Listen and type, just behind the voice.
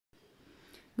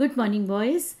Good morning,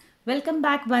 boys. Welcome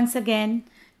back once again.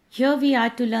 Here we are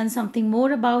to learn something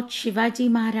more about Shivaji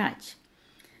Maharaj.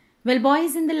 Well,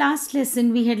 boys, in the last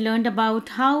lesson, we had learned about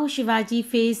how Shivaji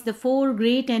faced the four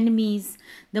great enemies: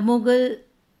 the Mughal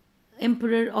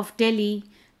Emperor of Delhi,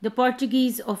 the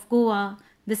Portuguese of Goa,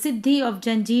 the Siddhi of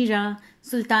Janjira,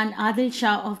 Sultan Adil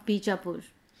Shah of Bijapur.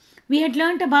 We had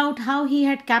learnt about how he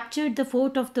had captured the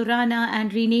fort of Turana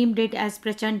and renamed it as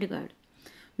Prachandgarh.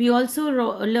 We also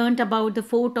learnt about the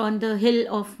fort on the hill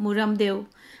of Muramdev,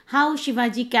 how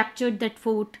Shivaji captured that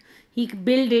fort, he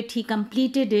built it, he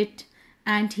completed it,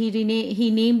 and he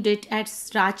named it as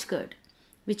Rajgarh,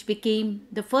 which became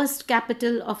the first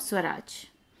capital of Swaraj.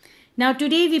 Now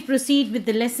today we proceed with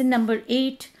the lesson number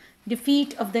 8,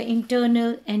 defeat of the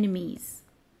internal enemies.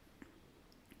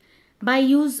 By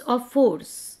use of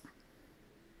force.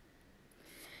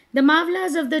 The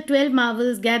Mavlas of the 12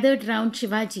 Marvels gathered round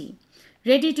Shivaji,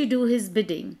 ready to do his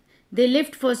bidding. They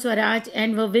lived for Swaraj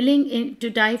and were willing to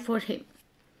die for him.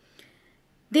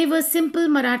 They were simple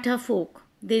Maratha folk.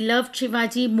 They loved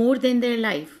Shivaji more than their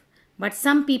life. But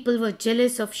some people were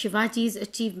jealous of Shivaji's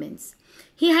achievements.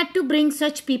 He had to bring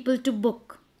such people to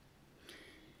book.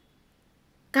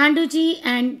 Kandoji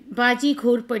and Baji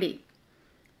Ghorpade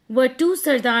were two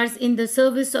sardars in the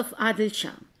service of Adil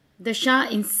Shah. The Shah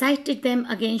incited them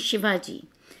against Shivaji.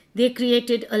 They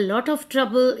created a lot of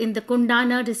trouble in the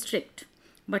Kundana district,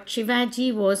 but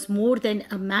Shivaji was more than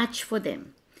a match for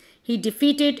them. He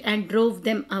defeated and drove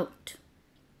them out.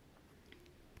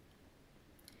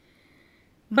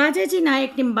 Bajaji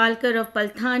Nayak Nimbalkar of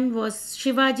Palthan was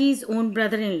Shivaji's own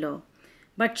brother-in-law,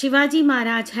 but Shivaji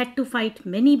Maharaj had to fight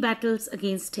many battles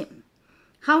against him.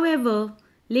 However,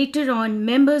 later on,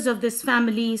 members of this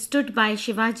family stood by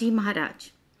Shivaji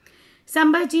Maharaj.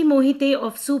 Sambhaji Mohite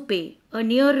of Supe, a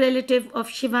near relative of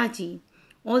Shivaji,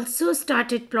 also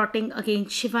started plotting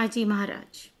against Shivaji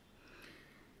Maharaj.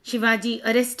 Shivaji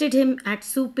arrested him at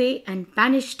Supe and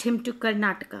banished him to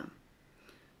Karnataka.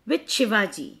 With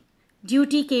Shivaji,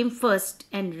 duty came first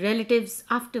and relatives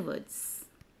afterwards.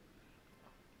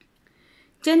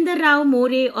 Chandarrao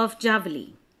More of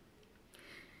Javli.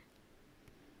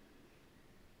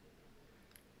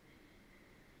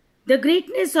 The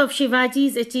greatness of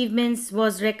Shivaji's achievements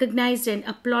was recognized and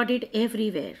applauded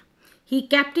everywhere. He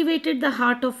captivated the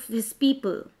heart of his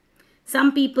people.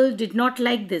 Some people did not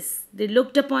like this. They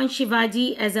looked upon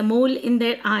Shivaji as a mole in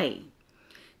their eye.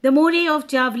 The More of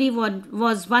Javli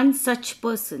was one such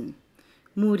person.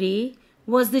 More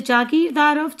was the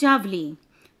Jagirdar of Javli.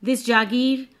 This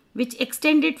Jagir, which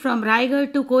extended from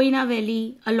Raigarh to Koina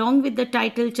Valley, along with the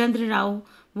title Chandrarao,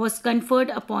 was conferred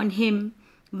upon him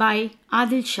by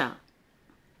Adil Shah.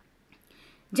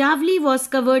 Javli was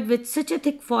covered with such a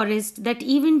thick forest that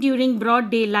even during broad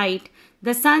daylight,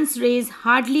 the sun's rays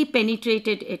hardly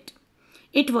penetrated it.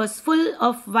 It was full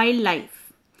of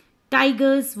wildlife.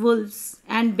 Tigers, wolves,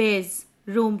 and bears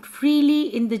roamed freely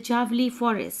in the Javli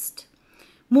forest.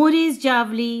 More's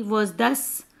Javli was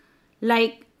thus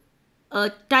like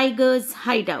a tiger's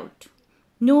hideout.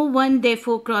 No one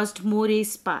therefore crossed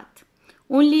More's path.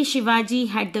 Only Shivaji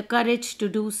had the courage to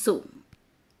do so.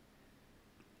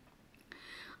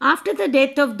 After the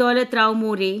death of Daulat Rao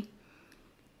More,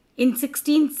 in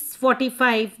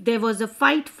 1645, there was a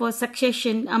fight for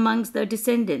succession amongst the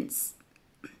descendants.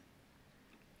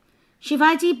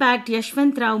 Shivaji backed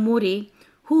Yashwant Rao More,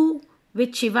 who,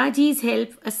 with Shivaji's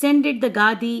help, ascended the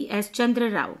Gadi as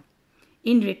Chandra Rao.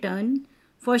 In return,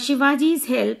 for Shivaji's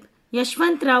help,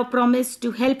 Yashwant Rao promised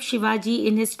to help Shivaji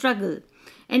in his struggle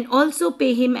and also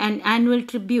pay him an annual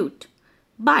tribute.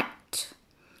 But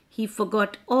he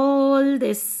forgot all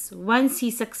this once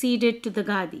he succeeded to the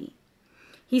Gadi.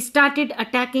 He started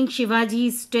attacking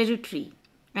Shivaji's territory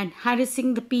and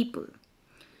harassing the people.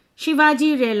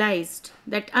 Shivaji realized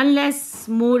that unless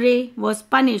More was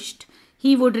punished,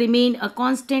 he would remain a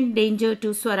constant danger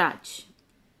to Swaraj.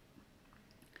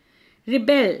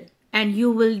 Rebel and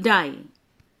you will die.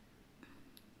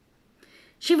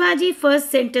 Shivaji first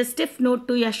sent a stiff note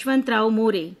to Yashwant Rao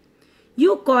More.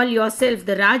 You call yourself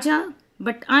the Raja,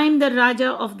 but I am the Raja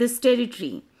of this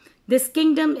territory. This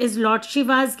kingdom is Lord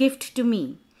Shiva's gift to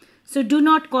me. So do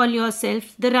not call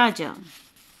yourself the Raja.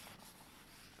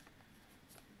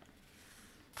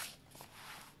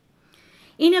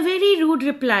 In a very rude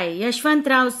reply, Yashwant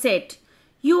Rao said,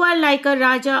 You are like a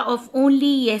Raja of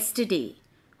only yesterday,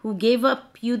 who gave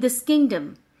up you this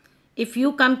kingdom. If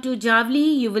you come to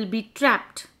Javli, you will be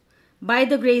trapped. By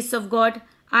the grace of God,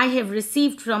 I have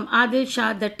received from Adil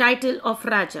Shah the title of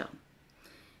Raja.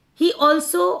 He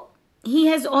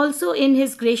has also in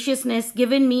his graciousness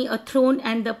given me a throne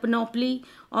and the panoply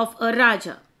of a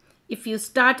Raja. If you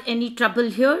start any trouble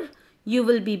here, you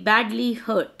will be badly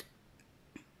hurt.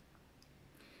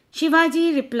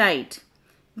 Shivaji replied,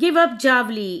 "Give up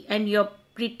Javli and your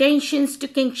pretensions to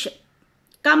kingship.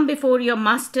 Come before your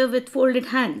master with folded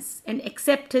hands and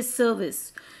accept his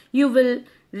service. You will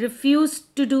refuse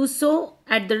to do so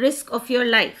at the risk of your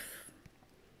life."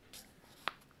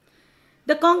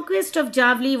 The conquest of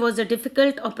Javli was a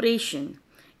difficult operation.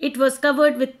 It was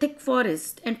covered with thick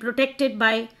forest and protected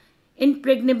by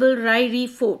impregnable Rairi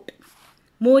fort.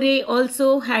 More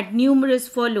also had numerous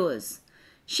followers.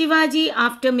 Shivaji,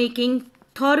 after making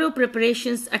thorough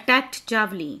preparations, attacked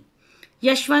Javli.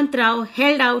 Yashwant Rao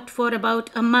held out for about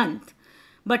a month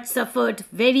but suffered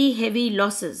very heavy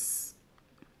losses.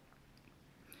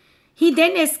 He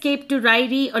then escaped to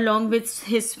Rairi along with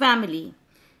his family.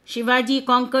 Shivaji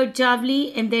conquered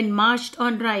Javli and then marched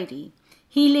on Rairi.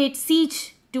 He laid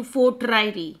siege to Fort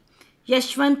Rairi.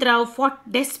 Yashwant Rao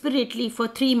fought desperately for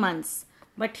 3 months,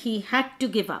 but he had to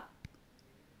give up.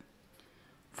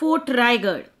 Fort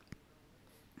Raigad.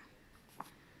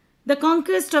 The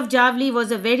conquest of Javli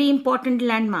was a very important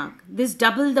landmark. This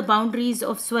doubled the boundaries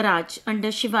of Swaraj under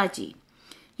Shivaji.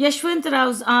 Yashwant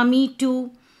Rao's army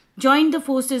too joined the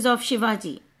forces of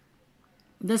Shivaji.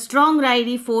 The strong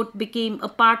Rairi fort became a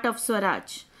part of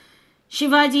Swaraj.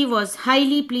 Shivaji was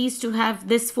highly pleased to have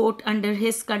this fort under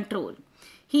his control.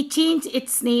 He changed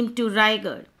its name to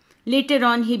Raigad. Later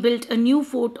on, he built a new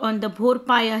fort on the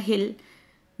Bhorpaya hill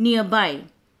nearby.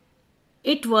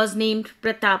 It was named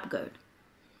Pratapgarh.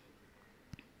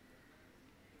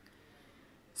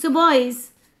 So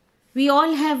boys, we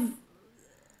all have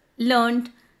learned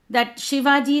that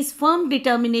Shivaji's firm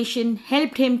determination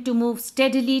helped him to move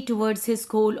steadily towards his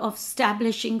goal of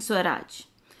establishing Swaraj.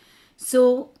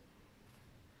 So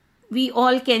we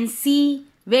all can see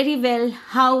very well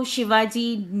how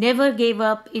Shivaji never gave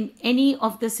up in any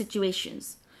of the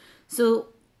situations. So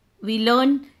we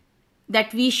learn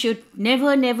that we should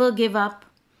never give up.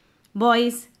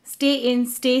 Boys, stay in,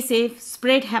 stay safe,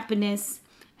 spread happiness,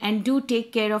 and do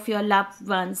take care of your loved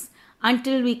ones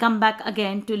until we come back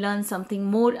again to learn something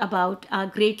more about our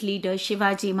great leader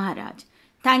Shivaji Maharaj.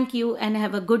 Thank you and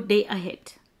have a good day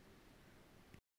ahead.